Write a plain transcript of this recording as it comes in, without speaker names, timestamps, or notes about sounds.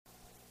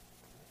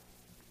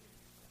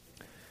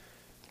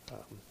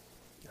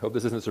I hope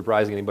this isn't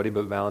surprising anybody,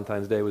 but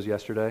Valentine's Day was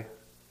yesterday.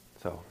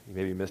 So you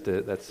maybe missed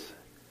it. That's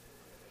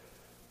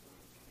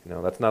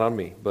not on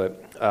me.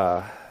 But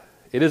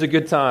it is a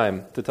good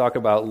time to talk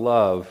about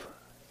love,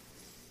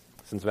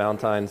 since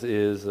Valentine's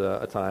is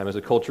a time as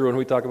a culture when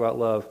we talk about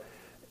love.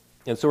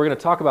 And so we're going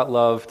to talk about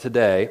love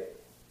today,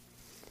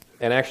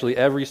 and actually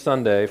every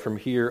Sunday from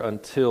here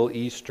until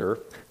Easter.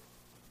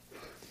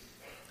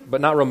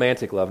 But not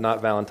romantic love,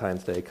 not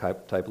Valentine's Day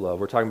type love.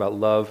 We're talking about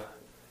love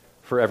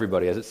for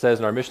everybody. As it says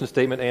in our mission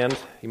statement, and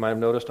you might have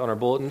noticed on our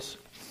bulletins,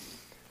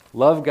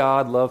 love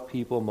God, love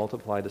people,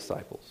 multiply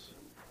disciples.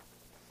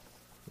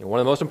 One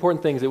of the most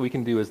important things that we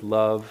can do is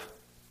love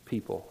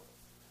people,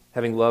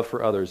 having love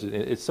for others.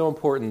 It's so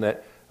important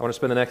that I want to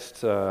spend the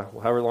next,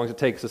 however long it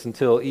takes us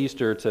until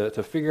Easter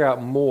to figure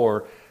out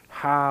more,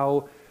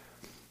 how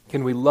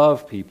can we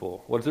love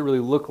people? What does it really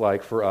look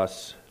like for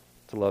us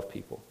to love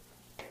people?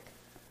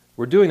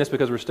 We're doing this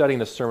because we're studying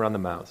the Sermon on the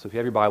Mount. So if you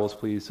have your Bibles,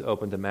 please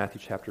open to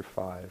Matthew chapter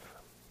 5.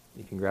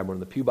 You can grab one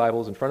of the pew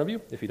Bibles in front of you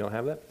if you don't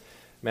have that.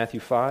 Matthew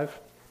 5.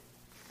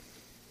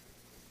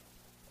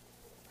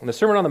 And the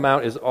Sermon on the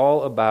Mount is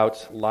all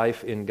about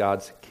life in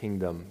God's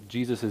kingdom.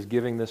 Jesus is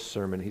giving this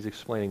sermon. He's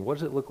explaining what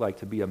does it look like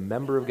to be a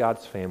member of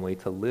God's family,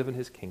 to live in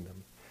His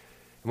kingdom.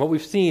 And what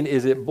we've seen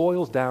is it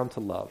boils down to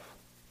love.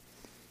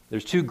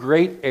 There's two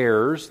great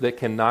errors that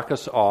can knock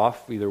us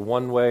off either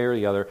one way or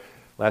the other.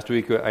 Last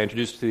week I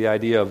introduced the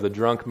idea of the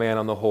drunk man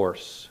on the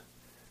horse.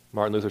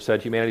 Martin Luther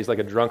said humanity is like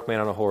a drunk man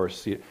on a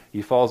horse.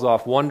 He falls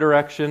off one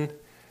direction,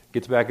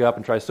 gets back up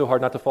and tries so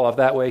hard not to fall off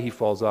that way, he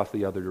falls off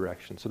the other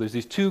direction. So there's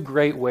these two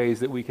great ways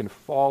that we can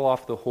fall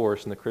off the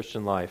horse in the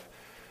Christian life.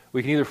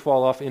 We can either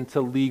fall off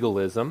into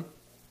legalism,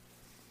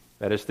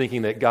 that is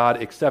thinking that God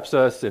accepts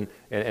us and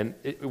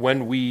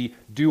when we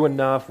do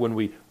enough, when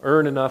we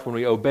earn enough, when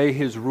we obey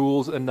His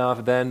rules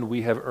enough, then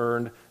we have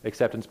earned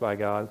acceptance by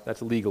God.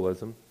 That's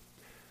legalism.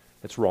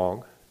 It's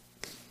wrong.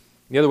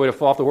 The other way to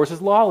fall off the horse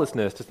is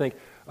lawlessness, to think,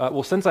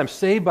 well, since I'm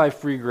saved by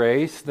free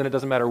grace, then it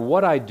doesn't matter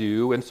what I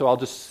do, and so I'll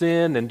just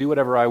sin and do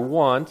whatever I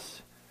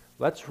want.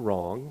 That's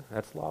wrong.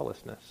 That's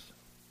lawlessness.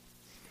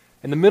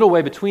 And the middle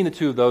way between the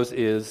two of those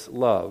is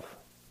love,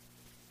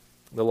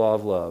 the law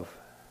of love.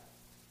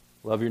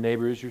 Love your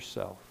neighbor as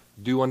yourself.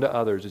 Do unto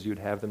others as you would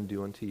have them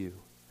do unto you.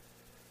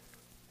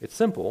 It's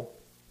simple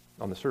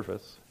on the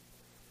surface,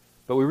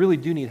 but we really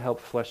do need help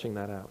fleshing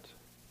that out.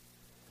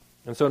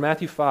 And so in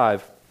Matthew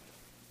 5,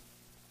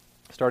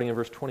 starting in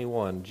verse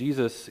 21,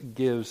 Jesus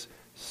gives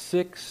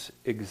 6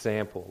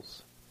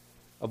 examples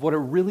of what it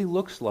really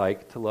looks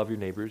like to love your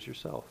neighbor as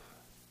yourself.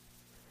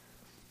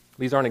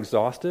 These aren't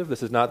exhaustive.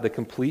 This is not the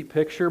complete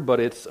picture, but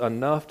it's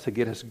enough to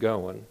get us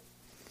going.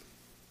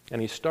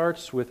 And he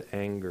starts with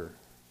anger.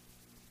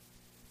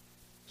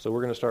 So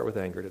we're going to start with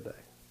anger today.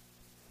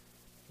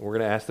 And we're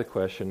going to ask the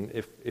question,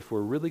 if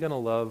we're really going to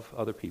love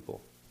other people,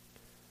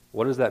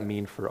 what does that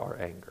mean for our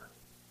anger?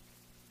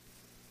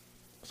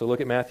 So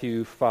look at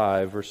Matthew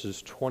 5,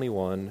 verses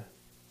 21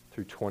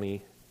 through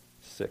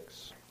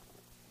 26.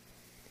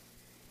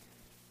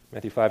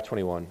 Matthew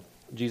 5:21.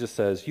 Jesus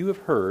says, "You have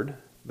heard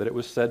that it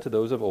was said to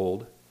those of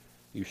old,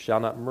 'You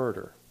shall not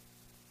murder,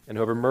 and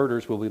whoever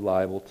murders will be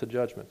liable to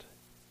judgment.'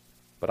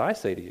 But I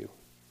say to you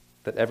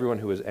that everyone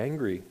who is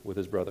angry with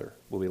his brother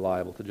will be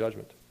liable to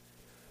judgment.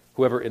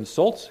 Whoever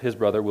insults his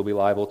brother will be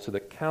liable to the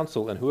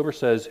council, and whoever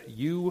says,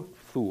 'You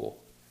fool,'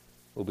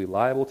 will be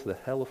liable to the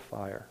hell of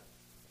fire.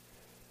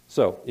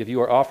 So, if you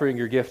are offering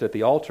your gift at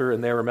the altar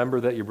and there remember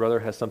that your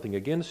brother has something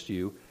against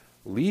you,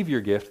 leave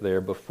your gift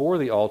there before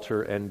the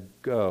altar and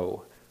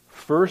go.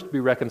 First be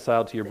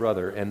reconciled to your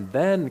brother, and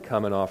then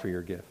come and offer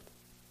your gift.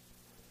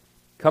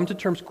 Come to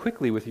terms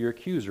quickly with your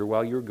accuser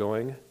while you are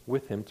going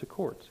with him to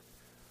court,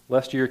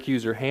 lest your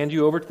accuser hand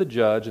you over to the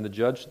judge, and the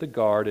judge to the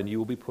guard, and you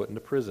will be put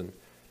into prison.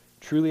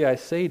 Truly I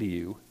say to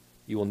you,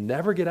 you will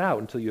never get out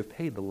until you have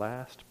paid the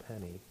last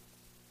penny."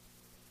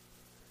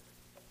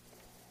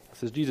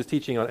 This is Jesus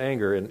teaching on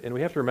anger, and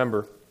we have to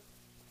remember,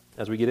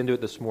 as we get into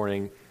it this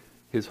morning,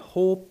 his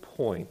whole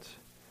point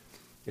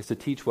is to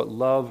teach what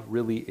love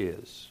really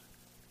is.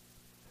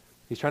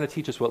 He's trying to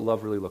teach us what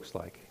love really looks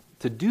like.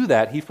 To do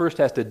that, he first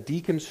has to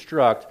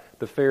deconstruct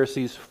the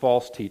Pharisees'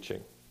 false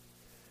teaching.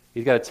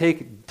 He's got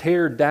to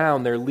tear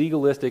down their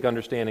legalistic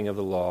understanding of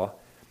the law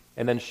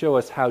and then show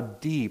us how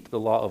deep the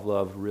law of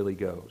love really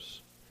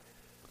goes.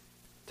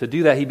 To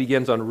do that, he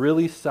begins on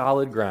really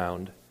solid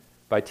ground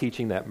by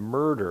teaching that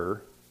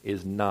murder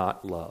is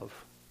not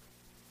love.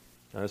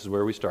 Now, this is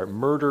where we start.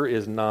 Murder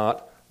is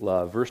not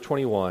love. Verse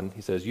 21, he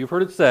says, "You've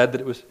heard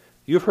that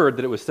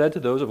it was said to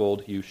those of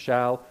old, 'You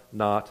shall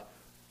not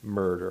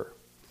murder.'"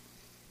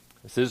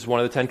 This is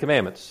one of the 10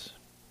 Commandments.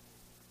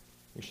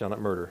 You shall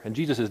not murder. And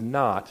Jesus is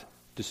not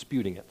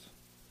disputing it.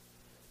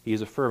 He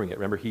is affirming it.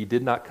 Remember, he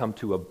did not come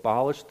to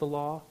abolish the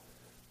law,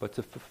 but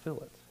to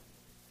fulfill it.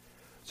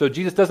 So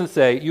Jesus doesn't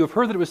say, "You have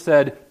heard that it was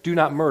said, 'Do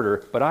not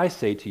murder,' but I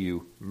say to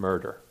you,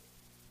 murder."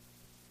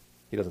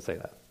 He doesn't say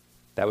that.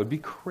 That would be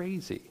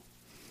crazy.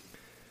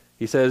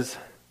 He says,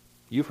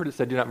 You've heard it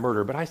said, do not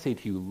murder, but I say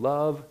to you,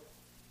 love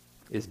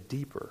is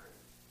deeper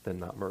than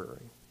not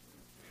murdering.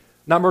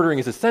 Not murdering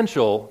is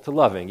essential to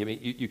loving. I mean,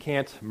 you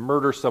can't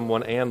murder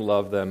someone and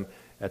love them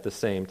at the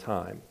same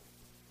time.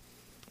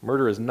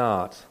 Murder is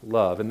not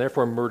love, and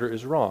therefore murder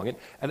is wrong.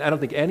 And I don't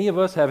think any of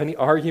us have any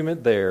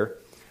argument there.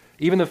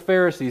 Even the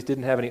Pharisees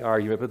didn't have any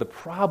argument, but the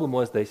problem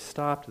was they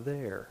stopped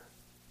there.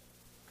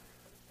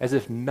 As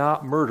if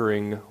not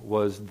murdering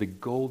was the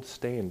gold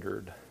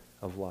standard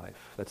of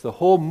life. That's the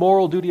whole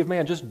moral duty of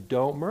man. Just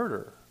don't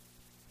murder.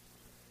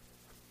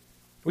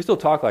 We still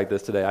talk like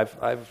this today.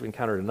 I've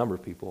encountered a number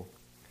of people.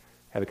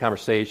 Have a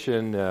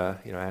conversation,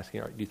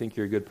 asking, do you think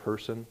you're a good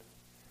person?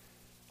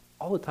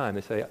 All the time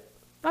they say,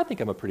 I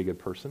think I'm a pretty good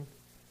person.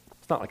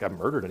 It's not like I've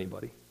murdered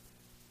anybody.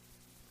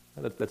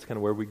 That's kind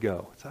of where we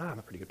go. It's, I'm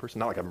a pretty good person,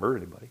 not like I've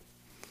murdered anybody.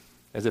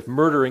 As if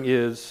murdering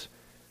is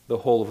the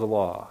whole of the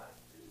law.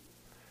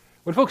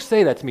 When folks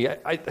say that to me,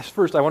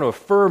 first I want to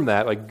affirm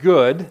that, like,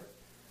 good,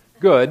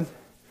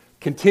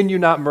 continue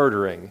not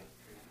murdering.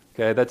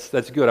 Okay, that's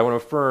good. I want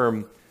to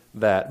affirm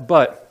that.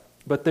 But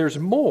there's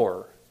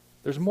more.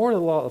 There's more to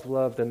the law of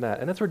love than that.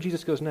 And that's where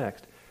Jesus goes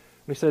next.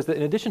 When he says that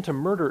in addition to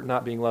murder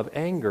not being love,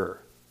 anger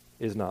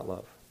is not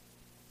love.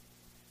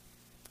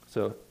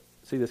 So,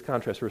 see this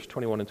contrast, verse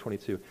 21 and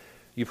 22.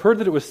 You've heard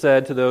that it was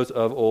said to those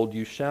of old,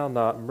 you shall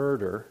not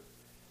murder,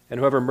 and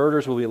whoever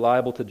murders will be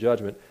liable to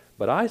judgment.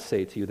 But I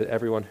say to you that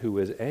everyone who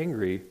is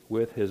angry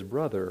with his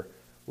brother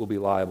will be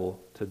liable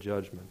to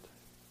judgment.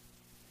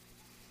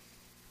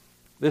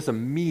 This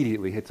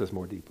immediately hits us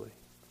more deeply.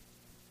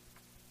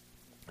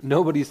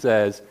 Nobody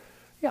says,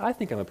 yeah, I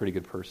think I'm a pretty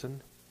good person.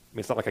 I mean,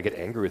 it's not like I get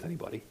angry with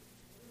anybody.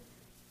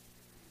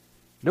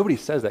 Nobody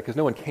says that because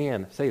no one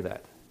can say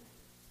that.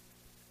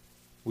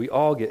 We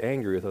all get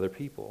angry with other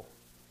people.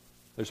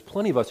 There's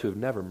plenty of us who have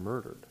never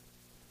murdered,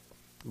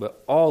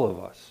 but all of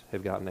us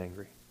have gotten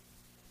angry.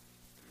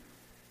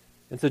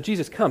 And so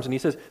Jesus comes and he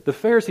says, the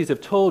Pharisees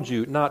have told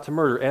you not to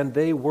murder, and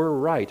they were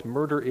right.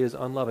 Murder is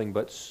unloving,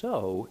 but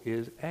so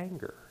is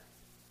anger.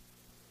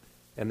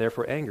 And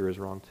therefore anger is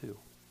wrong too.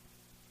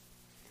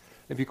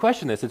 If you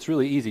question this, it's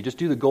really easy. Just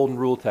do the golden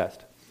rule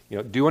test.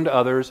 Do unto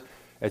others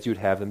as you would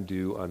have them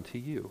do unto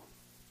you.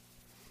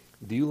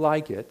 Do you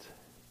like it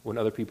when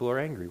other people are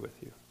angry with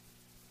you?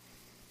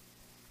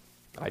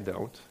 I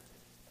don't.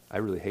 I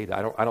really hate it.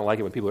 I don't like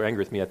it when people are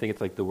angry with me. I think it's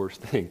like the worst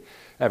thing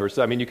ever.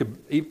 So I mean,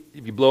 if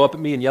you blow up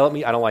at me and yell at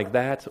me, I don't like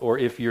that. Or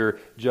if you're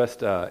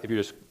just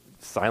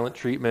silent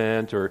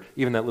treatment, or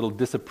even that little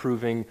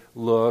disapproving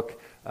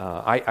look,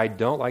 I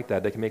don't like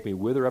that. They can make me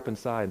wither up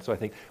inside. And so I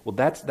think, well,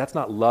 that's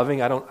not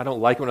loving. I don't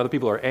like it when other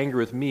people are angry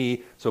with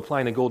me. So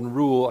applying the golden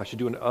rule, I should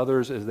do unto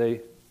others as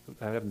I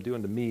have them do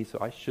unto me. So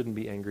I shouldn't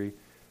be angry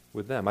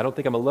with them. I don't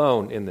think I'm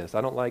alone in this.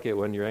 I don't like it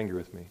when you're angry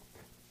with me.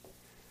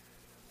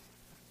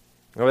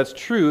 Now, if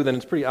that's true, then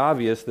it's pretty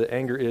obvious that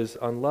anger is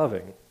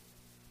unloving.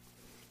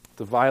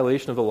 It's a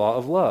violation of the law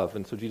of love.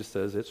 And so Jesus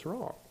says it's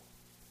wrong.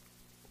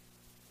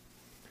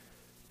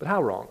 But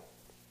how wrong?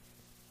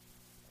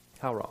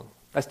 How wrong?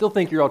 I still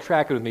think you're all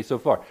tracking with me so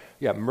far.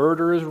 Yeah,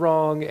 murder is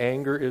wrong,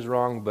 anger is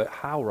wrong, but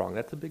how wrong?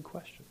 That's a big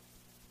question.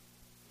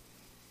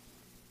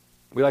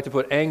 We like to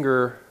put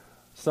anger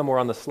somewhere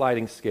on the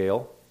sliding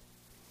scale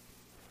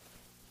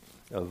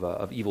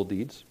of evil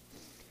deeds.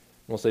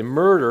 We'll say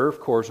murder, of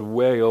course,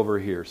 way over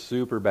here,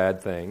 super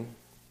bad thing.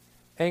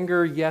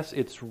 Anger, yes,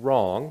 it's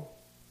wrong,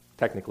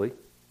 technically.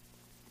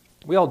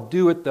 We all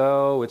do it,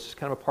 though. It's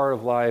kind of a part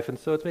of life, and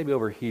so it's maybe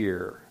over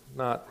here.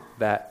 Not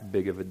that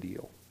big of a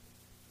deal.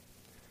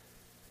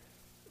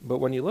 But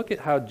when you look at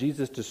how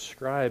Jesus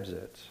describes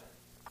it,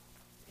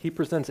 he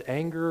presents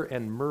anger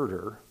and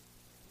murder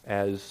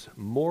as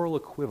moral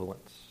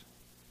equivalents.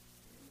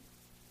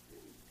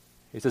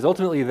 He says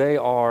ultimately they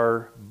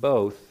are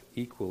both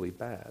equally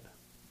bad.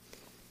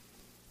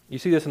 You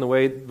see this in the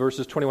way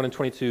verses 21 and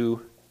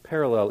 22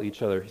 parallel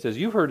each other. He says,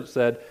 you've heard it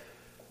said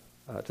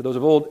to those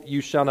of old, you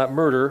shall not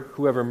murder.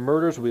 Whoever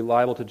murders will be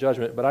liable to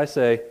judgment. But I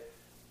say,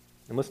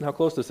 and listen how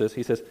close this is,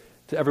 he says,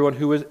 to everyone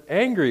who is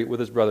angry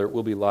with his brother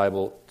will be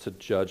liable to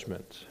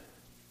judgment.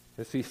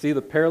 You see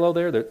the parallel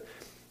there?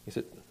 He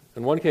said,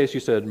 in one case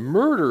you said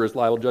murder is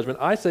liable to judgment.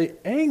 I say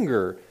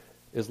anger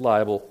is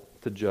liable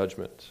to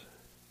judgment.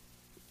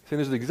 See,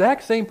 there's the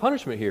exact same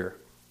punishment here.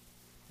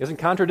 He doesn't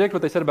contradict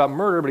what they said about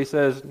murder, but he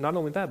says not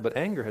only that, but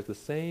anger has the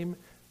same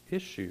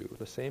issue,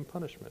 the same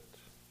punishment.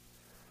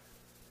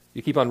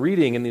 You keep on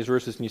reading in these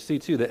verses and you see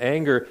too that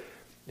anger,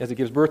 as it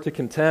gives birth to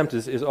contempt,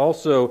 is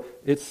also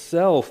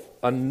itself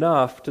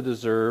enough to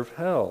deserve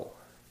hell.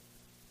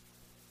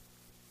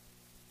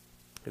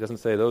 He doesn't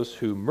say those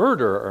who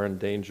murder are in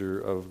danger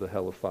of the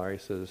hell of fire. He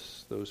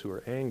says those who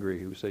are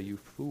angry, who say, you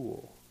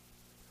fool.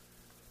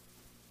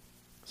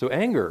 So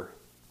anger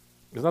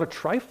is not a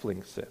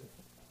trifling sin.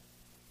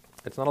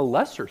 It's not a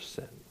lesser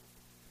sin.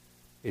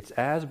 It's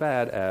as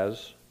bad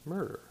as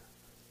murder.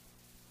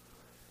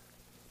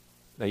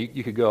 Now,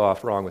 you could go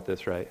off wrong with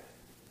this, right?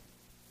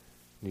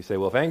 And you say,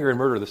 well, if anger and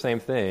murder are the same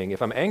thing,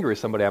 if I'm angry with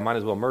somebody, I might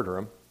as well murder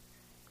them.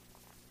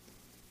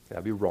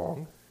 That'd be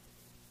wrong.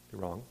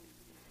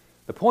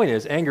 The point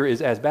is, anger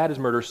is as bad as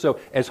murder, so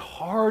as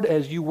hard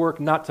as you work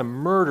not to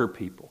murder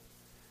people,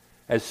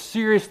 as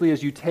seriously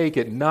as you take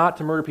it not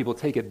to murder people,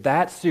 take it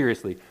that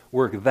seriously.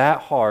 Work that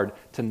hard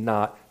to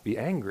not be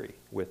angry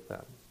with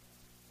them.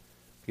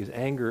 Because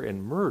anger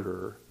and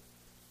murder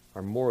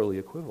are morally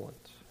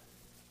equivalent.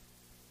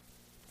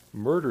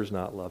 Murder is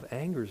not love.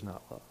 Anger is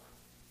not love.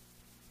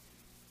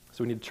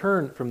 So we need to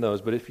turn from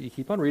those. But if you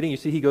keep on reading, you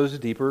see he goes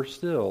deeper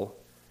still.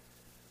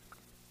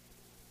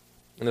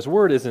 And this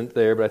word isn't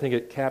there, but I think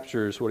it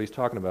captures what he's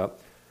talking about.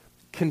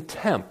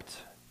 Contempt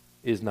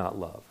is not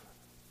love.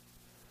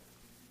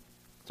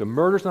 So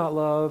murder's not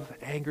love,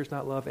 anger's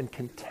not love, and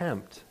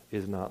contempt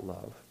is not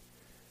love.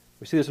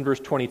 We see this in verse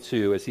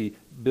 22 as he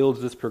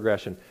builds this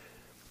progression.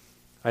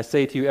 I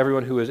say to you,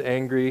 everyone who is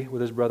angry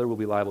with his brother will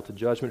be liable to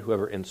judgment.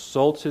 Whoever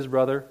insults his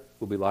brother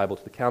will be liable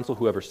to the council.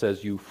 Whoever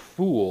says, you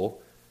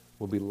fool,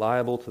 will be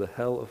liable to the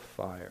hell of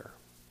fire.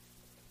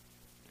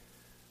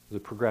 There's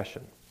a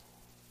progression.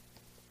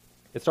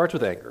 It starts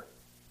with anger.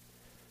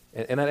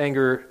 And that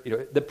anger,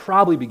 that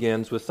probably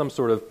begins with some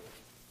sort of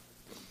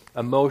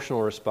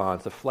emotional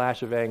response, a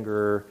flash of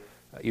anger,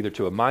 either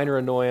to a minor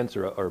annoyance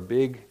or a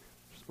big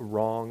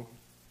wrong.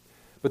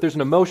 But there's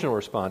an emotional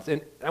response.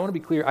 And I want to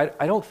be clear,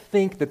 I don't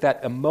think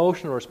that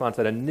emotional response,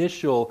 that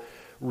initial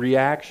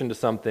reaction to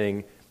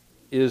something,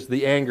 is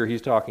the anger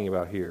he's talking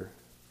about here.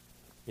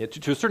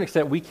 To a certain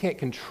extent, we can't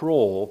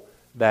control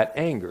that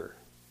anger.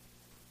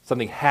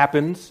 Something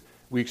happens,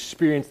 we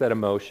experience that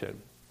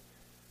emotion.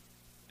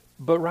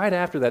 But right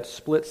after that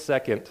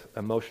split-second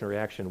emotional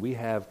reaction, we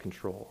have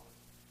control.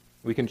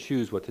 We can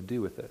choose what to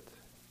do with it.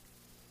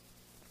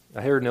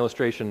 I heard an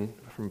illustration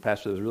from a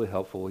pastor that was really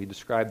helpful. He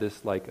described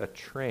this like a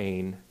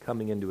train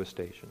coming into a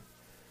station.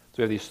 So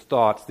we have these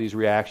thoughts, these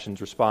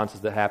reactions,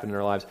 responses that happen in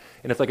our lives,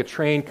 and it's like a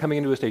train coming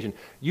into a station.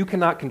 You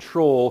cannot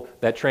control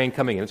that train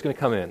coming in. It's going to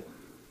come in.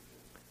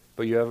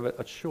 But you have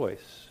a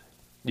choice.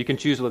 You can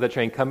choose to let that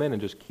train come in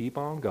and just keep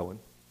on going,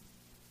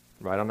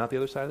 right on out the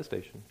other side of the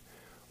station.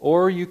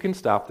 Or you can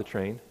stop the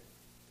train.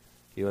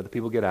 You let the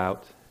people get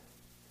out,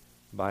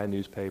 buy a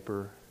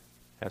newspaper,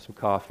 have some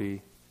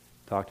coffee,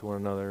 talk to one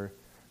another,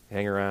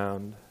 hang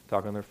around,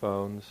 talk on their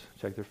phones,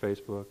 check their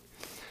Facebook.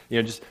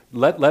 Just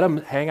let them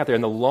hang out there.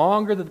 And the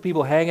longer that the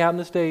people hang out in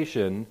the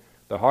station,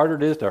 the harder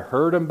it is to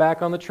herd them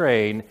back on the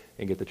train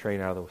and get the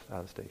train out of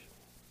the station.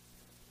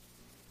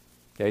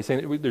 Okay,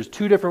 saying there's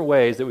two different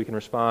ways that we can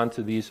respond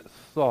to these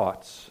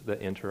thoughts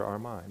that enter our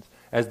minds.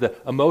 As the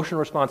emotional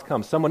response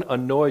comes, someone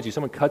annoys you,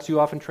 someone cuts you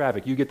off in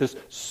traffic, you get this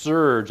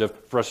surge of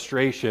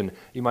frustration.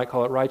 You might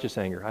call it righteous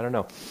anger, I don't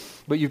know.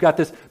 But you've got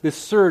this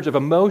surge of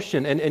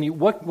emotion, and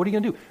what are you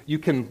going to do? You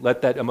can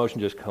let that emotion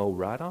just go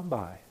right on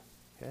by.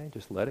 Okay,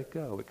 just let it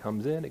go. It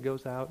comes in, it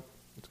goes out,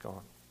 it's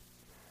gone.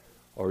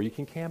 Or you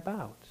can camp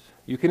out.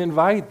 You can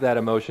invite that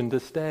emotion to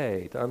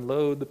stay, to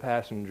unload the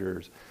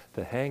passengers,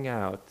 to hang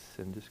out,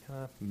 and just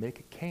kind of make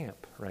a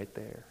camp right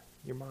there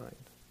in your mind.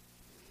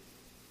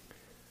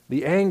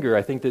 The anger,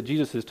 I think, that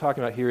Jesus is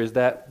talking about here is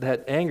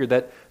that anger,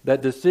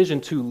 that decision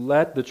to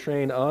let the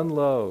train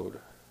unload,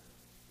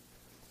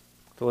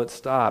 to let it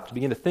stop, to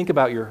begin to think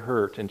about your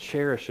hurt and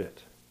cherish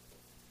it,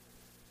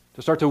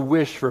 to start to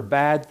wish for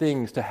bad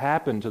things to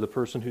happen to the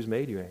person who's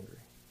made you angry.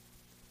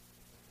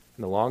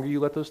 And the longer you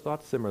let those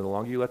thoughts simmer, the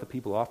longer you let the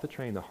people off the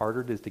train, the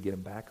harder it is to get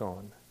them back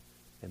on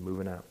and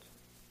moving out.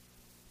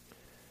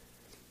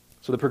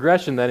 So the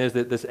progression then is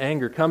that this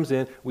anger comes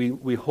in,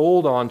 we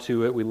hold on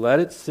to it, we let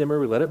it simmer,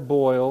 we let it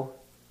boil,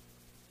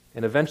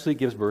 and eventually it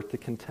gives birth to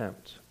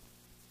contempt.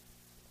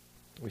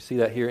 We see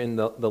that here in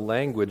the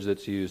language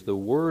that's used, the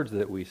words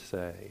that we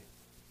say,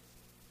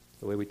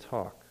 the way we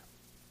talk.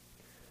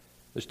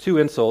 There's two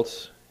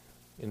insults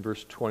in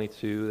verse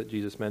 22 that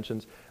Jesus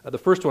mentions. The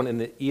first one in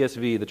the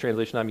ESV, the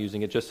translation I'm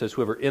using, it just says,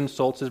 whoever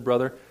insults his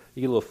brother.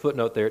 You get a little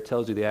footnote there, it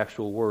tells you the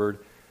actual word.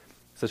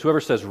 It says, whoever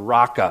says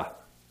raka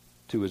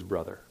to his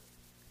brother,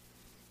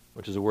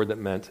 which is a word that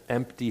meant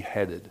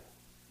empty-headed.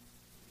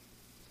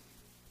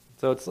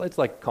 So it's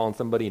like calling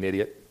somebody an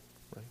idiot,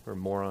 right, or a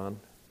moron.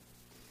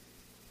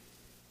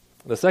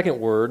 The second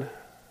word,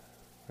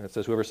 it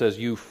says, whoever says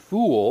you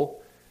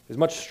fool, is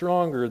much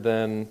stronger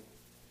than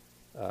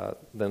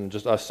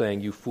just us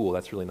saying you fool.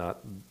 That's really not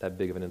that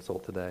big of an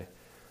insult today.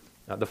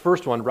 The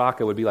first one,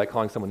 raka, would be like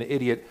calling someone an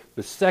idiot.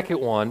 The second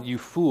one, you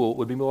fool,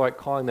 would be more like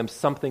calling them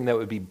something that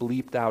would be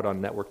bleeped out on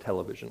network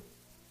television.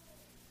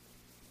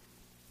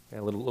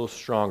 A little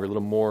stronger, a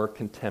little more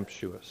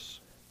contemptuous.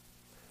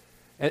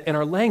 And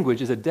our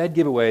language is a dead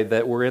giveaway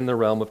that we're in the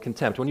realm of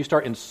contempt. When you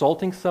start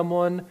insulting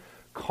someone,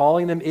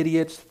 calling them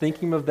idiots,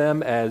 thinking of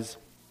them as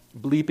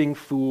bleeping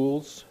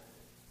fools,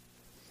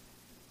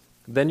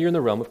 then you're in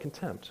the realm of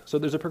contempt. So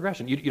there's a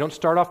progression. You don't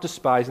start off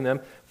despising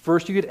them.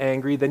 First you get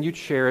angry, then you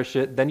cherish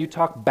it, then you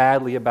talk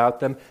badly about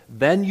them,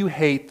 then you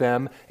hate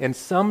them, and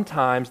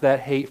sometimes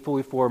that hate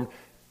fully formed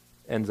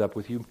ends up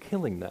with you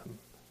killing them.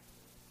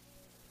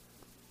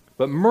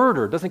 But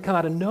murder doesn't come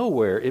out of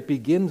nowhere. It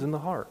begins in the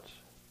heart.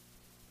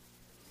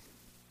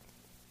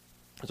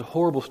 There's a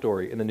horrible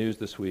story in the news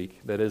this week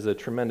that is a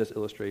tremendous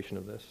illustration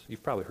of this.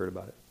 You've probably heard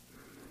about it.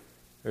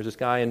 There's this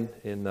guy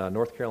in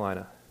North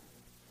Carolina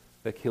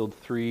that killed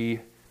 3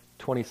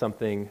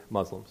 20-something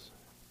Muslims.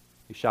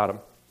 He shot him.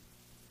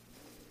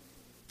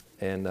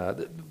 And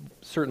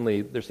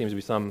certainly there seems to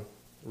be some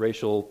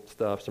racial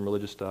stuff, some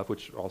religious stuff,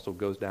 which also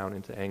goes down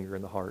into anger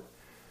in the heart.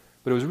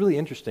 But it was really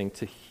interesting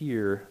to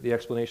hear the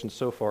explanation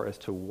so far as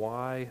to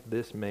why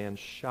this man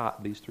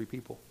shot these 3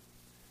 people.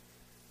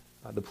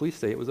 The police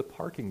say it was a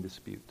parking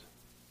dispute.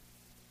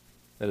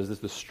 That is,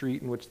 the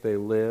street in which they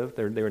lived,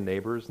 they were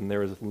neighbors, and there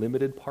was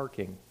limited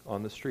parking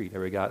on the street.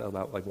 Everybody got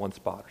about like 1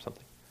 spot or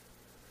something.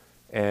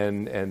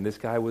 And this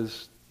guy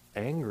was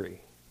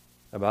angry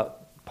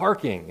about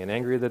parking and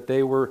angry that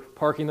they were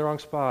parking the wrong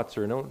spots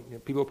or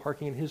people were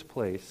parking in his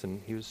place, and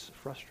he was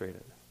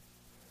frustrated.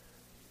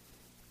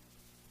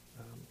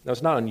 Now,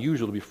 it's not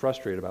unusual to be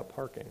frustrated about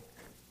parking.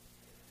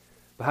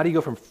 But how do you go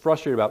from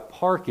frustrated about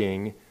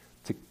parking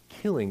to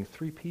killing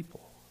 3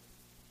 people?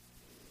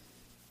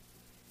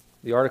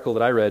 The article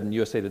that I read in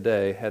USA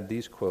Today had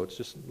these quotes.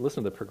 Just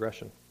listen to the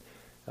progression.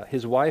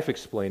 His wife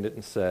explained it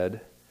and said,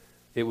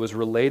 "It was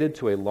related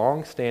to a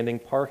long-standing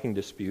parking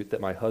dispute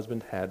that my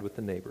husband had with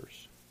the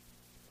neighbors."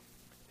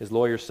 His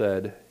lawyer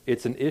said,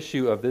 "It's an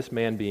issue of this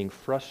man being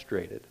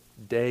frustrated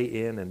day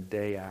in and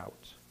day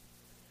out."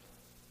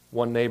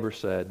 One neighbor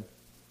said,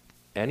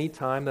 "Any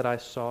time that I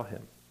saw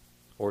him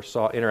or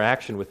saw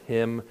interaction with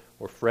him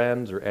or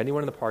friends or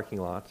anyone in the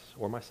parking lots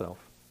or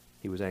myself,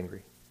 he was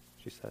angry,"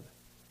 she said.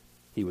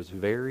 "He was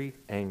very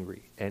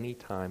angry any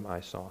time I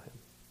saw him."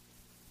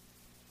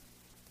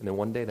 And then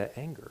one day that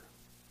anger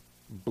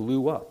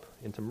blew up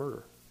into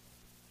murder.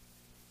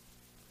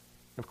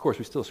 Of course,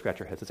 we still scratch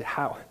our heads and say,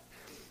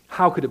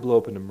 how could it blow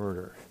up into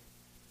murder?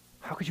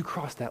 How could you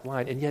cross that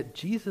line? And yet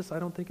Jesus, I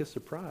don't think, is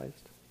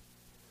surprised.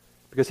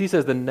 Because he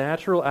says the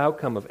natural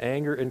outcome of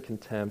anger and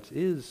contempt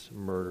is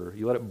murder.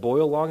 You let it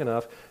boil long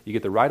enough, you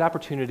get the right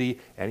opportunity,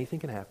 anything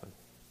can happen.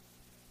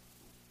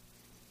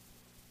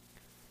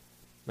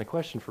 My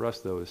question for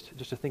us, though, is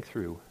just to think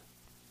through,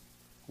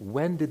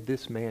 when did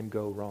this man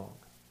go wrong?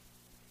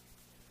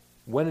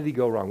 When did he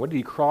go wrong? When did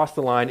he cross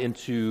the line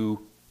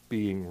into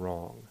being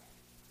wrong?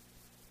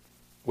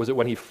 Was it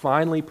when he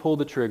finally pulled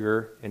the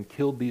trigger and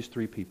killed these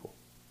 3 people?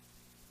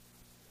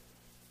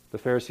 The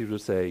Pharisees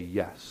would say,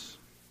 yes,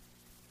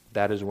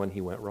 that is when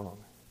he went wrong,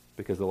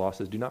 because the law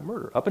says do not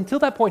murder. Up until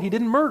that point, he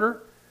didn't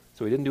murder,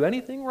 so he didn't do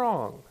anything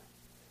wrong.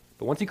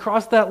 But once he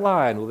crossed that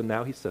line, well, then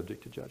now he's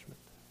subject to judgment.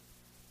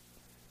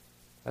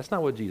 That's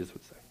not what Jesus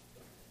would say.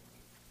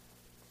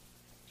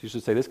 Jesus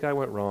would say this guy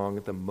went wrong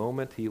at the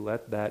moment he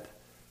let that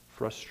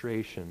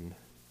frustration,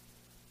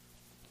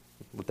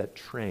 let that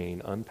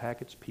train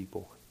unpack its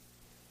people,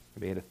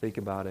 and began to think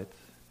about it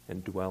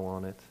and dwell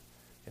on it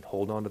and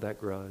hold on to that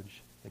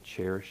grudge and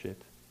cherish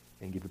it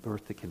and give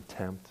birth to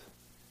contempt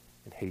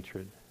and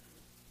hatred.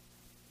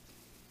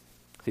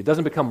 See, it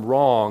doesn't become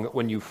wrong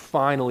when you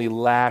finally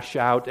lash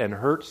out and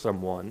hurt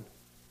someone.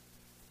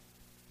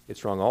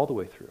 It's wrong all the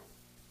way through.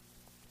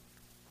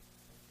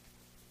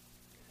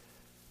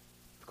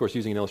 Of course,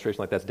 using an illustration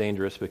like that's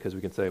dangerous because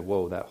we can say,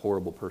 whoa, that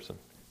horrible person.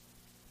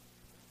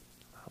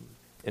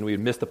 And we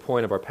would miss the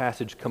point of our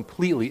passage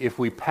completely if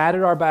we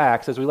patted our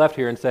backs as we left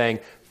here and saying,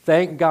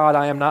 thank God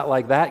I am not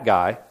like that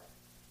guy.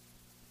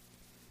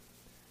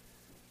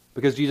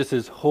 Because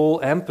Jesus'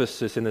 whole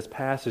emphasis in this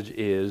passage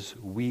is,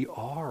 we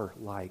are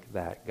like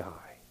that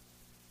guy.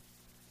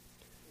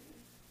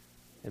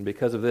 And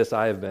because of this,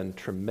 I have been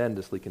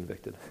tremendously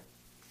convicted.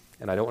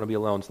 And I don't want to be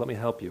alone, so let me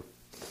help you.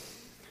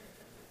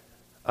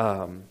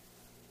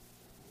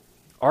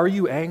 Are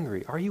you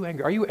angry? Are you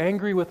angry? Are you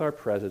angry with our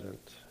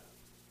president?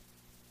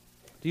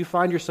 Do you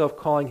find yourself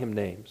calling him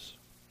names?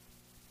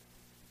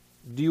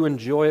 Do you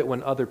enjoy it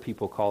when other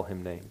people call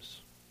him names?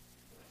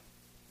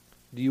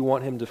 Do you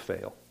want him to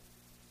fail?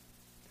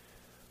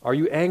 Are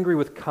you angry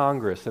with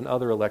Congress and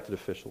other elected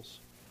officials?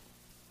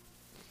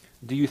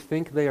 Do you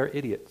think they are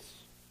idiots?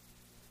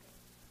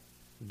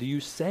 Do you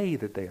say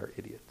that they are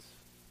idiots?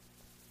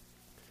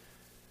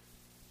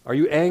 Are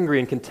you angry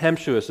and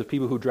contemptuous of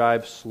people who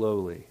drive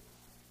slowly?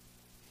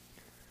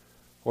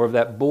 Or of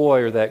that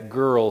boy or that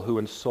girl who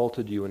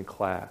insulted you in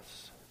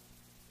class,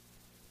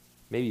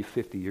 maybe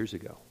 50 years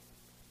ago?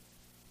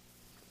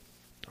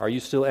 Are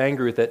you still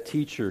angry with that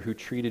teacher who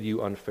treated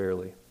you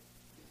unfairly?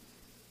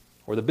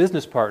 Or the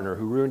business partner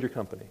who ruined your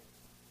company?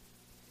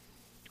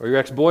 Or your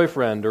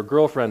ex-boyfriend or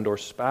girlfriend or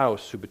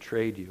spouse who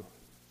betrayed you?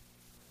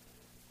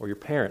 Or your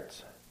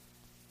parents?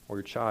 Or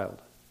your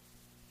child?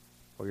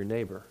 Or your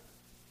neighbor?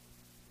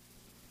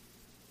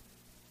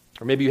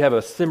 Or maybe you have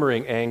a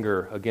simmering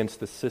anger against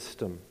the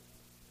system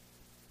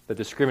that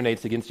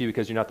discriminates against you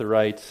because you're not the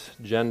right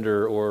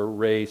gender or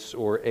race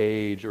or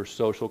age or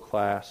social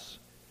class,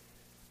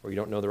 or you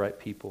don't know the right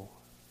people.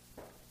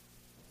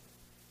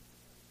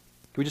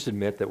 Can we just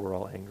admit that we're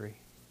all angry?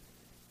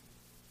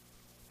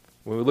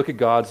 When we look at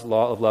God's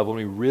law of love, when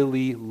we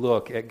really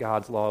look at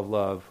God's law of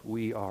love,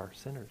 we are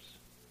sinners.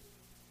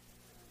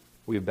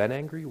 We have been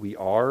angry. We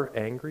are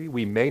angry.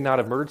 We may not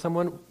have murdered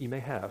someone. You may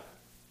have.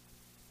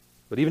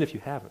 But even if you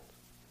haven't,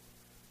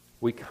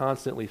 we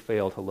constantly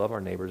fail to love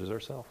our neighbors as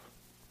ourselves.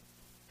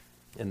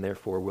 And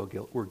therefore,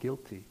 we're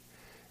guilty.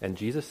 And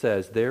Jesus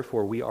says,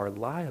 therefore, we are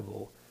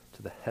liable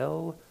to the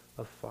hell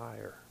of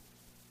fire.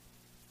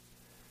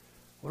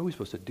 What are we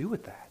supposed to do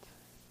with that?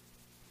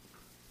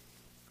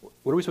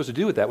 What are we supposed to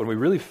do with that when we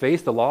really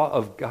face the law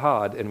of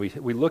God and we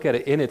look at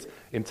it in its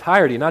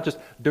entirety, not just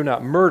do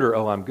not murder,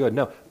 oh, I'm good.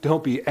 No,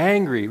 don't be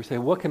angry. We say,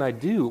 what can I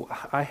do?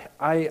 I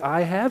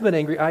have been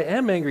angry. I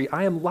am angry.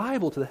 I am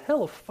liable to the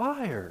hell of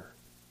fire.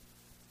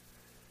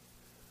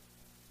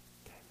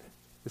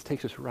 This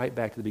takes us right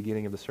back to the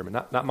beginning of the sermon.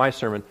 Not my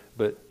sermon,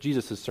 but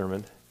Jesus'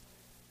 sermon.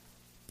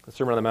 The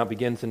Sermon on the Mount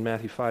begins in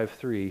Matthew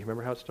 5:3.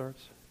 Remember how it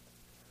starts?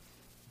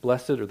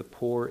 Blessed are the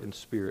poor in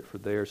spirit, for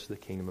theirs is the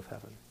kingdom of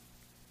heaven.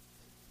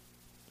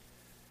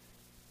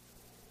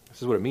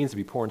 This is what it means to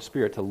be poor in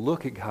spirit, to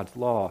look at God's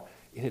law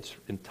in its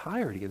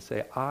entirety and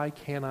say, I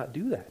cannot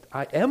do that.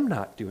 I am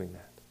not doing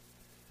that.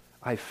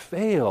 I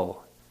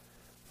fail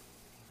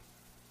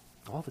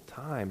all the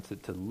time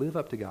to live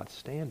up to God's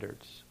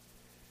standards.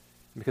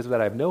 Because of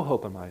that, I have no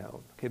hope on my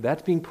own. Okay,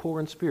 that's being poor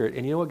in spirit.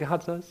 And you know what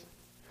God says?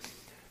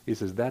 He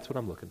says, that's what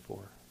I'm looking for.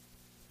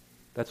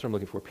 That's what I'm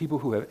looking for. People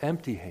who have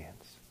empty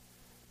hands.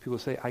 People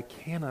say, I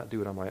cannot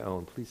do it on my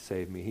own. Please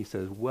save me. He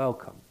says,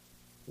 welcome.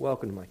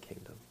 Welcome to my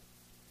kingdom.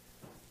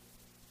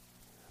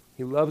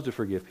 He loves to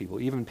forgive people,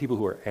 even people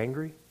who are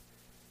angry,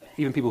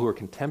 even people who are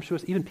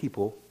contemptuous, even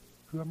people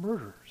who are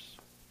murderers.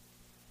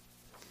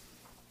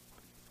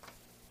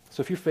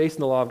 So if you're facing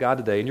the law of God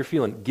today and you're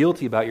feeling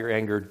guilty about your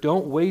anger,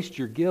 don't waste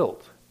your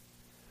guilt.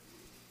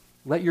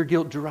 Let your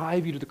guilt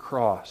drive you to the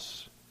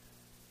cross,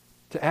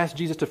 to ask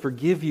Jesus to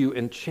forgive you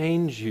and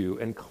change you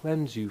and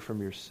cleanse you from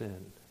your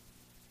sin.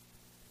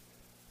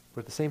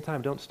 But at the same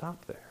time, don't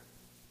stop there.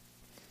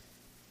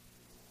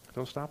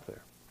 Don't stop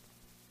there.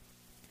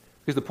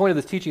 Because the point of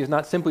this teaching is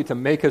not simply to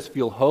make us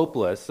feel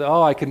hopeless.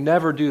 Oh, I can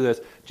never do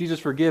this. Jesus,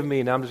 forgive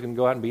me. Now I'm just going to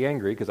go out and be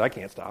angry because I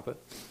can't stop it.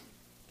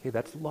 Okay,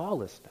 that's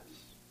lawlessness.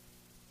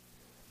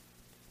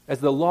 As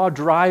the law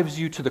drives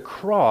you to the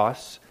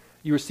cross,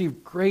 you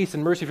receive grace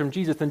and mercy from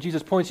Jesus. Then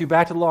Jesus points you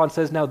back to the law and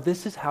says, now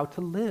this is how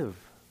to live.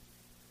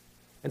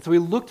 And so we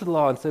look to the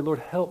law and say, Lord,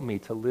 help me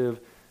to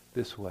live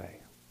this way.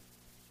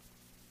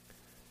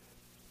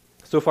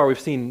 So far we've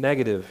seen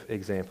negative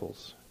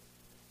examples,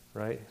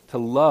 right? To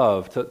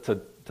love,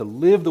 to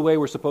live the way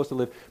we're supposed to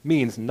live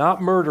means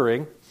not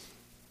murdering,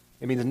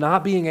 it means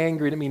not being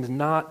angry, and it means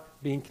not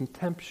being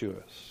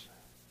contemptuous.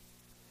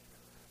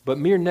 But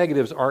mere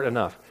negatives aren't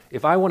enough.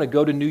 If I want to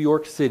go to New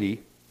York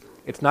City,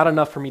 it's not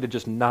enough for me to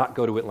just not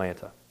go to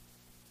Atlanta.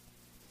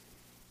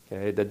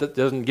 Okay, that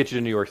doesn't get you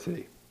to New York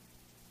City.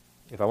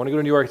 If I want to go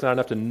to New York, it's not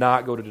enough to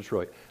not go to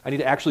Detroit. I need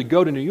to actually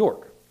go to New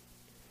York.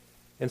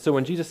 And so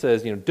when Jesus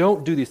says,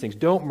 don't do these things,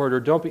 don't murder,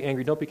 don't be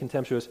angry, don't be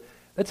contemptuous,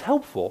 that's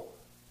helpful.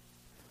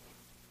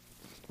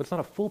 But it's not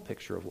a full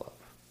picture of love.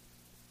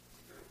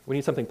 We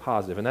need something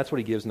positive, and that's what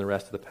he gives in the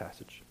rest of the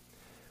passage,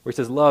 where he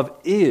says love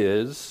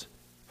is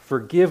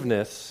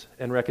forgiveness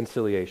and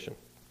reconciliation.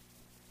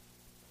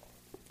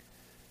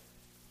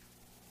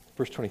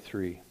 Verse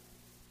 23.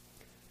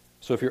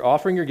 So if you're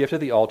offering your gift at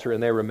the altar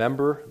and they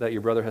remember that your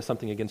brother has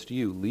something against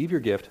you, leave your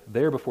gift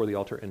there before the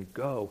altar and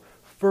go.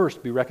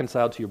 First be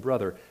reconciled to your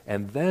brother,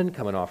 and then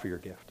come and offer your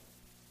gift.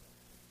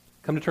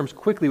 Come to terms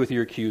quickly with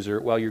your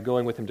accuser while you're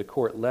going with him to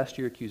court, lest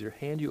your accuser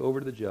hand you over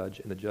to the judge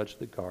and the judge to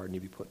the guard, and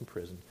you be put in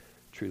prison.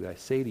 Truly, I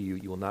say to you,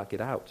 you will not get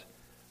out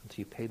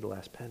until you paid the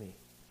last penny.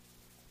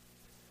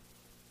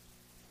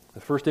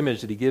 The first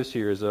image that he gives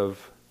here is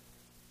of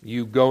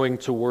you going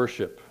to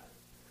worship.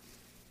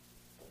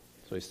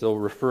 So he's still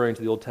referring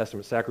to the Old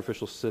Testament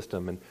sacrificial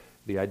system, and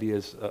the idea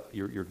is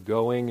you're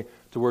going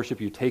to worship,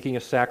 you're taking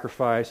a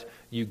sacrifice,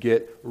 you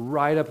get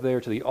right up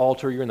there to the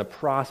altar, you're in the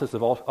process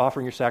of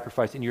offering your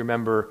sacrifice, and you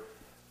remember,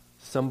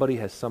 somebody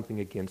has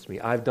something against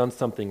me. I've done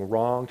something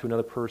wrong to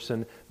another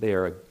person. They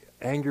are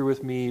angry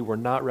with me. We're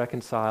not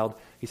reconciled.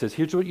 He says,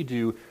 here's what you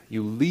do.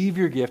 You leave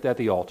your gift at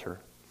the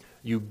altar.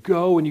 You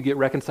go and you get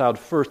reconciled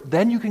first.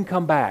 Then you can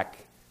come back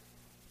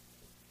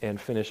and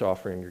finish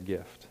offering your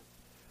gift.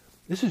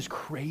 This is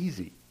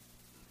crazy.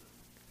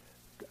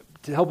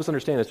 To help us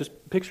understand this,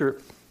 just picture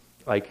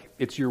like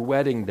it's your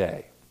wedding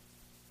day.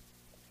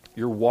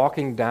 You're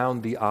walking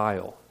down the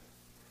aisle.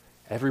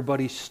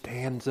 Everybody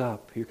stands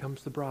up. Here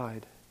comes the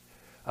bride.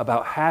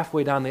 About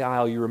halfway down the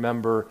aisle, you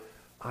remember,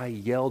 I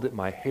yelled at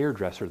my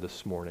hairdresser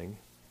this morning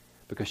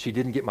because she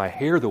didn't get my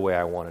hair the way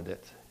I wanted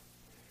it.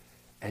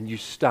 And you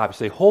stop. You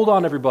say, hold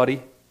on,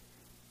 everybody.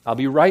 I'll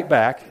be right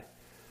back.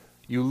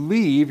 You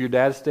leave. Your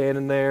dad's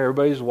standing there.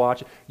 Everybody's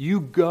watching. You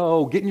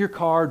go, get in your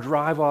car,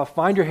 drive off,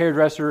 find your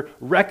hairdresser,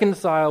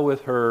 reconcile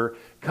with her,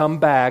 come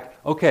back.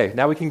 Okay,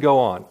 now we can go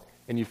on.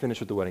 And you finish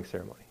with the wedding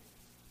ceremony.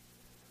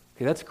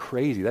 Okay, that's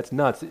crazy. That's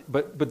nuts.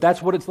 But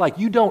that's what it's like.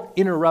 You don't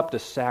interrupt a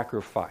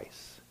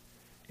sacrifice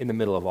in the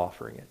middle of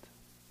offering it.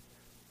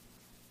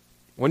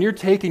 When you're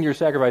taking your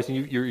sacrifice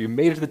and you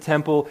made it to the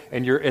temple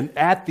and you're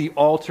at the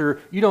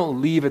altar, you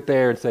don't leave it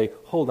there and say,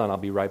 hold on, I'll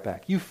be right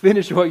back. You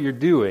finish what you're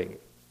doing.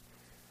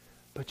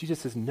 But Jesus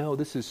says, no,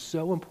 this is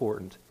so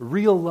important.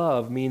 Real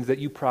love means that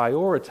you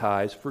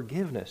prioritize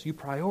forgiveness. You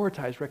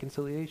prioritize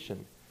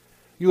reconciliation.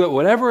 You let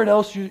whatever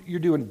else you're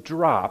doing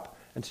drop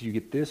until you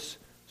get this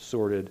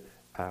sorted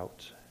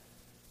out.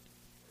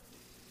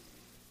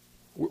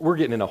 We're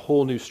getting in a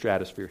whole new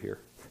stratosphere here.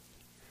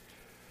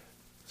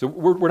 So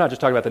we're not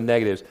just talking about the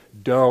negatives.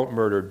 Don't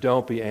murder,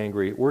 don't be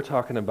angry. We're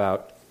talking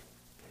about,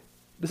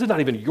 this is not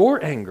even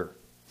your anger.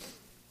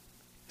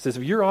 It says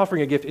if you're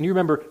offering a gift and you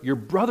remember your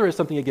brother has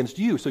something against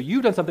you, so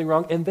you've done something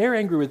wrong and they're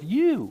angry with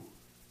you.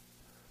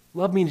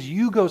 Love means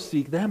you go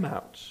seek them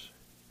out.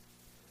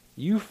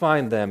 You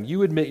find them,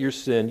 you admit your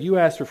sin, you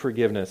ask for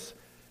forgiveness,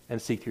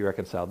 and seek to be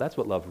reconciled. That's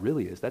what love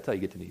really is. That's how you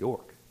get to New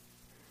York.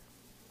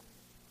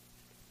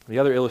 The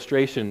other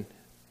illustration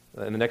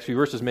in the next few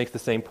verses makes the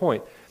same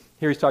point.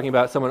 Here he's talking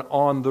about someone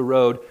on the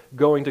road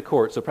going to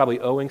court, so probably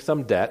owing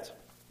some debt.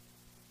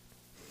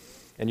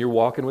 And you're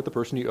walking with the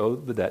person you owe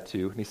the debt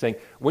to. And he's saying,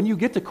 when you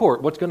get to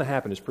court, what's going to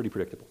happen is pretty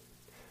predictable.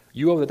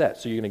 You owe the debt,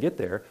 so you're going to get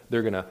there.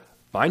 They're going to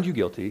find you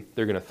guilty.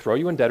 They're going to throw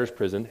you in debtor's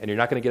prison, and you're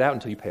not going to get out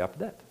until you pay off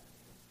the debt.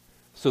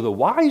 So the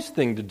wise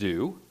thing to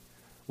do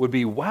would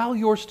be while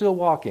you're still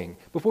walking,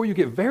 before you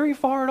get very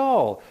far at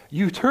all,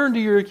 you turn to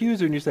your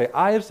accuser and you say,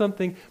 I have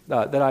something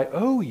that I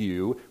owe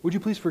you. Would you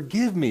please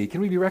forgive me?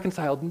 Can we be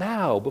reconciled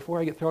now before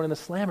I get thrown in the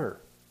slammer?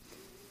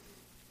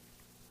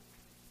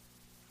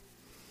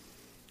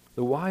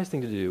 The wise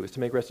thing to do is to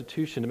make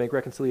restitution, to make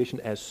reconciliation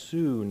as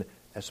soon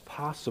as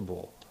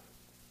possible.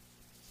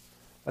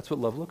 That's what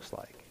love looks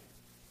like.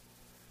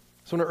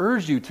 So I want to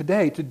urge you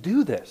today to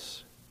do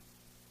this.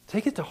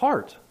 Take it to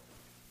heart.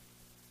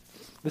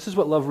 This is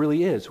what love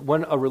really is.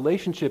 When a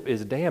relationship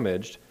is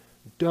damaged,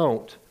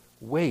 don't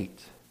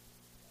wait.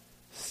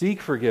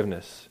 Seek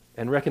forgiveness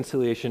and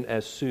reconciliation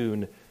as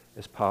soon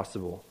as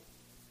possible.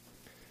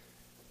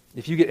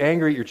 If you get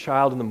angry at your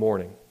child in the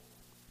morning,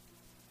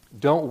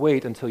 don't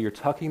wait until you're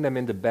tucking them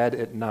into bed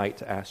at night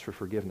to ask for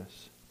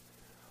forgiveness.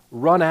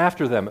 Run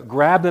after them,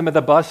 grab them at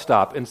the bus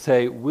stop and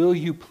say, will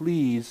you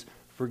please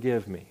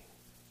forgive me?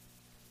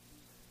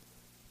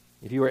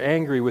 If you are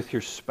angry with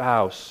your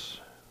spouse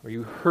or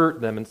you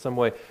hurt them in some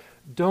way,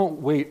 don't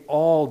wait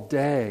all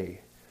day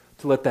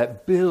to let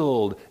that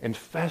build and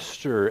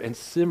fester and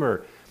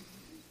simmer.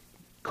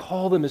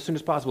 Call them as soon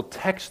as possible.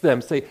 Text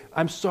them. Say,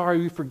 I'm sorry,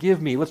 will you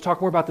forgive me? Let's talk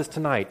more about this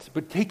tonight.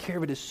 But take care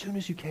of it as soon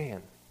as you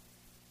can.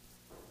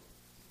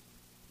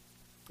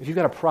 If you've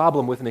got a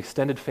problem with an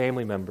extended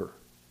family member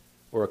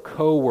or a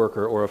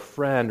coworker or a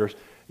friend,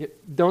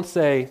 don't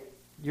say,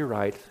 you're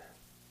right,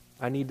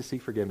 I need to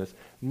seek forgiveness.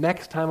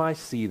 Next time I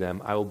see them,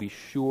 I will be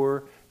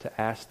sure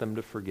to ask them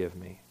to forgive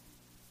me.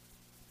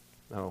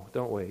 No,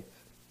 don't wait.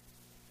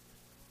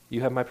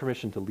 You have my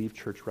permission to leave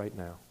church right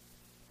now.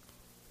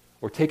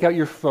 Or take out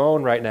your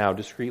phone right now,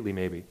 discreetly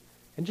maybe,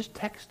 and just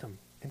text them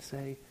and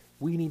say,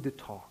 we need to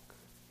talk.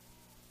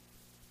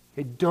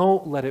 Okay,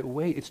 don't let it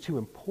wait. It's too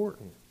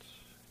important.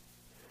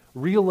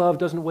 Real love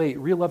doesn't wait.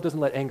 Real love doesn't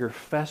let anger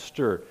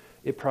fester.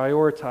 It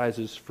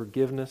prioritizes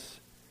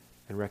forgiveness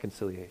and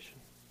reconciliation.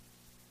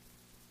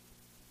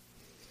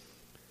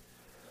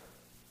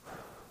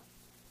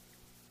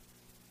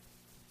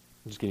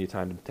 I'm just giving you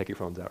time to take your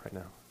phones out right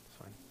now. It's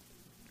fine.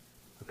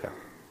 Okay.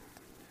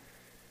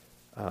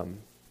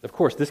 Of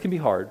course, this can be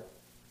hard.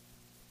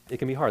 It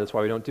can be hard. That's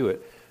why we don't do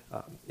it.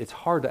 It's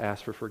hard to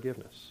ask for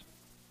forgiveness.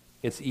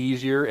 It's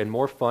easier and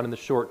more fun in the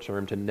short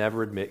term to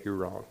never admit you're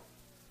wrong.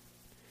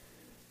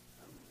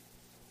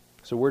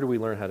 So where do we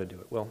learn how to do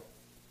it? Well,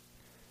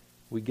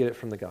 we get it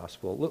from the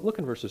gospel. Look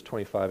in verses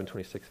 25 and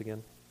 26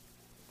 again.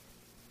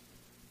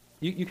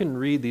 You can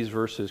read these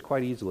verses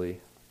quite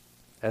easily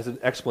as an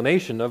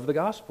explanation of the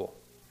gospel.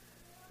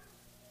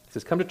 It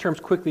says, come to terms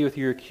quickly with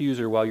your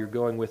accuser while you're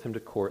going with him to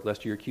court,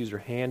 lest your accuser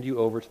hand you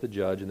over to the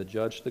judge and the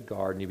judge to the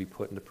guard and you be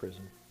put into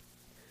prison.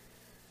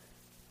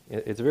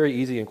 It's very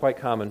easy and quite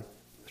common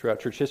throughout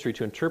church history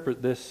to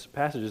interpret this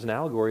passage as an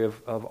allegory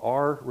of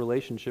our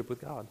relationship with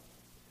God.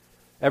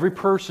 Every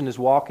person is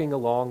walking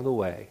along the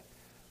way.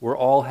 We're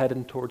all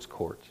heading towards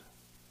court.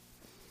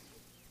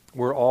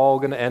 We're all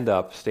going to end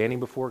up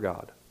standing before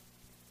God.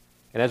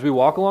 And as we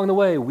walk along the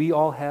way, we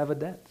all have a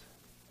debt.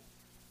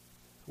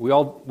 We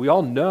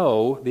all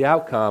know the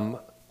outcome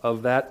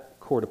of that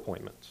court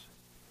appointment.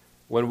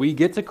 When we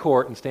get to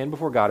court and stand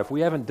before God, if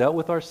we haven't dealt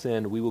with our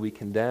sin, we will be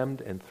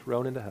condemned and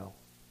thrown into hell.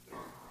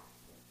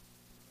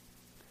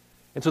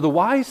 And so the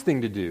wise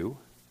thing to do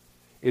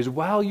is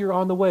while you're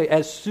on the way,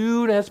 as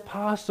soon as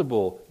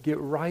possible, get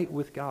right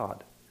with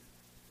God.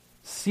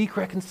 Seek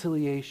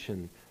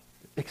reconciliation.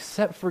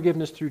 Accept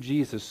forgiveness through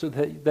Jesus so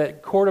that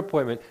that court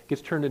appointment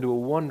gets turned into a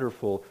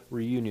wonderful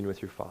reunion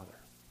with your Father.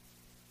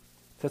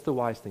 That's the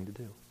wise thing to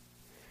do.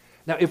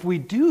 Now, if we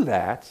do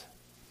that,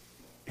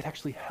 it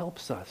actually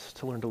helps us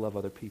to learn to love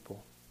other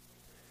people.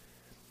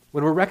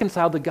 When we're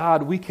reconciled to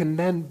God, we can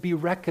then be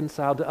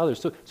reconciled to others.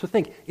 So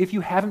think, if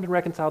you haven't been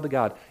reconciled to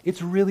God,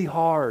 it's really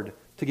hard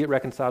to get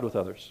reconciled with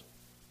others.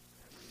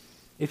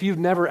 If you've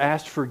never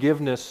asked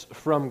forgiveness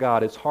from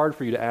God, it's hard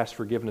for you to ask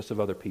forgiveness of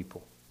other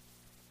people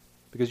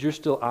because you're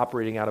still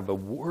operating out of a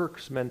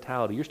works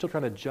mentality. You're still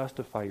trying to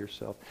justify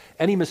yourself.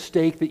 Any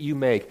mistake that you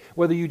make,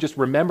 whether you just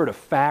remembered a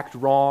fact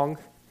wrong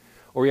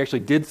or you actually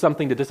did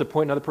something to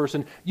disappoint another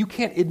person, you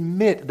can't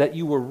admit that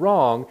you were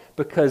wrong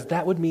because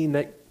that would mean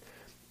that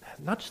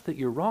not just that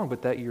you're wrong,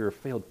 but that you're a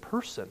failed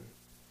person.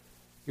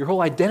 Your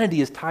whole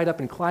identity is tied up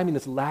in climbing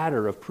this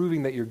ladder of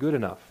proving that you're good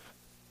enough.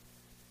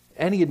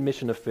 Any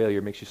admission of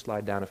failure makes you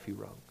slide down a few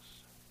rungs.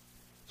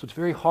 So it's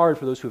very hard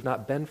for those who have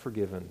not been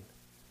forgiven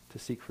to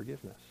seek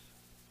forgiveness.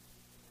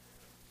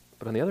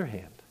 But on the other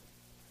hand,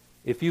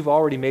 if you've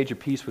already made your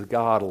peace with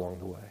God along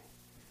the way,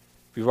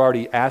 if you've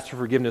already asked for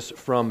forgiveness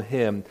from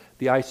Him,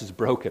 the ice is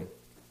broken.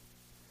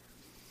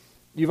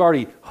 You've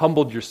already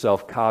humbled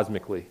yourself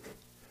cosmically.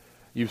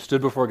 You've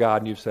stood before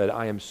God and you've said,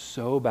 I am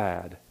so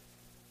bad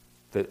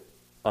that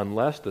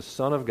unless the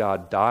Son of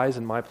God dies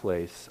in my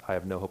place, I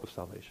have no hope of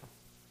salvation.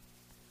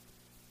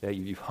 Yeah,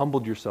 you've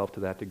humbled yourself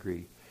to that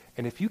degree.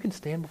 And if you can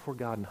stand before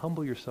God and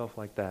humble yourself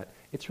like that,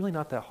 it's really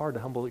not that hard to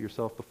humble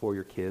yourself before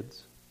your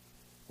kids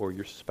or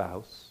your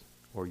spouse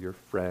or your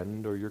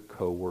friend or your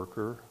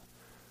coworker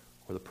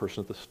or the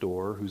person at the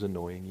store who's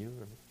annoying you.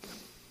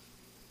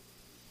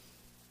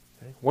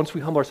 Okay? Once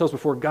we humble ourselves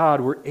before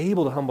God, we're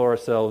able to humble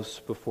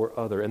ourselves before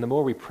others. And the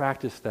more we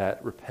practice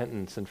that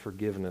repentance and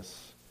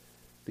forgiveness,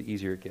 the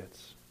easier it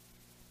gets.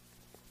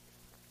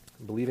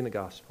 Believing the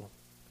gospel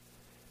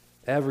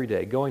every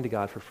day, going to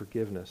God for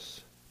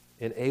forgiveness,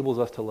 enables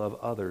us to love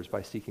others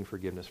by seeking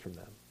forgiveness from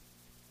them.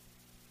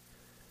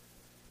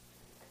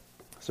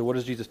 So what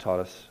has Jesus taught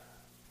us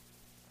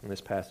in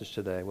this passage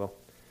today? Well,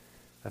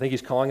 I think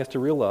He's calling us to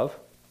real love.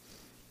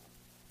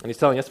 And He's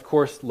telling us, of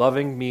course,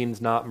 loving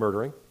means not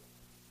murdering.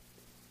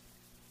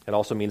 It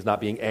also means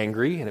not being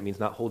angry, and it means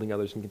not holding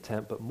others in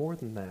contempt. But more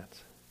than that,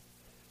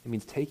 it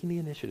means taking the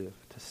initiative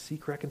to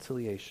seek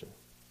reconciliation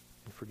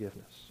and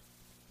forgiveness.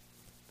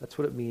 That's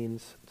what it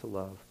means to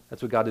love.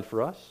 That's what God did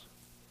for us,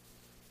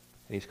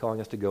 and He's calling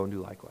us to go and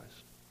do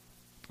likewise.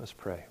 Let's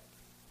pray.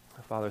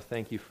 Father,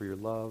 thank You for Your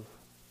love.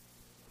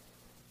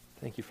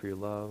 Thank You for Your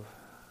love.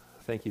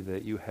 Thank You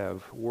that You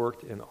have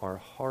worked in our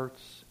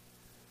hearts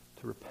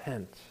to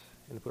repent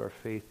and to put our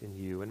faith in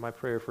You. And my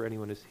prayer for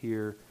anyone who's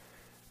here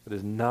that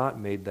has not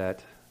made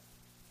that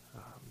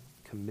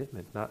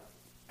commitment, not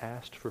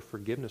asked for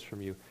forgiveness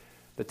from You,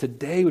 that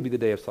today would be the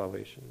day of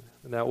salvation.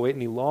 And not wait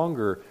any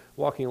longer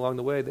walking along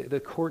the way. The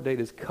court date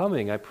is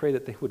coming. I pray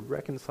that they would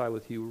reconcile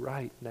with You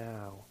right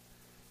now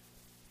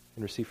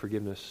and receive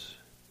forgiveness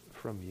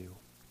from You.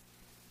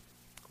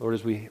 Lord,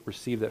 as we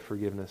receive that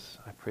forgiveness,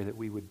 I pray that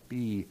we would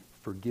be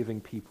forgiving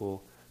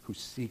people who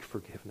seek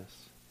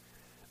forgiveness.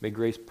 May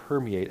grace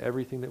permeate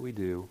everything that we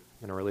do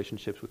in our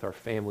relationships with our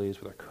families,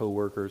 with our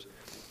coworkers,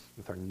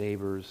 with our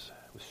neighbors,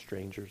 with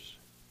strangers.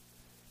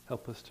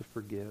 Help us to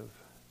forgive.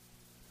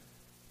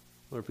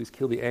 Lord, please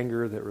kill the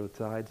anger that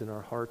resides in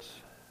our hearts.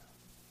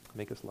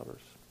 Make us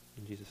lovers.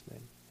 In Jesus'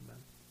 name, amen.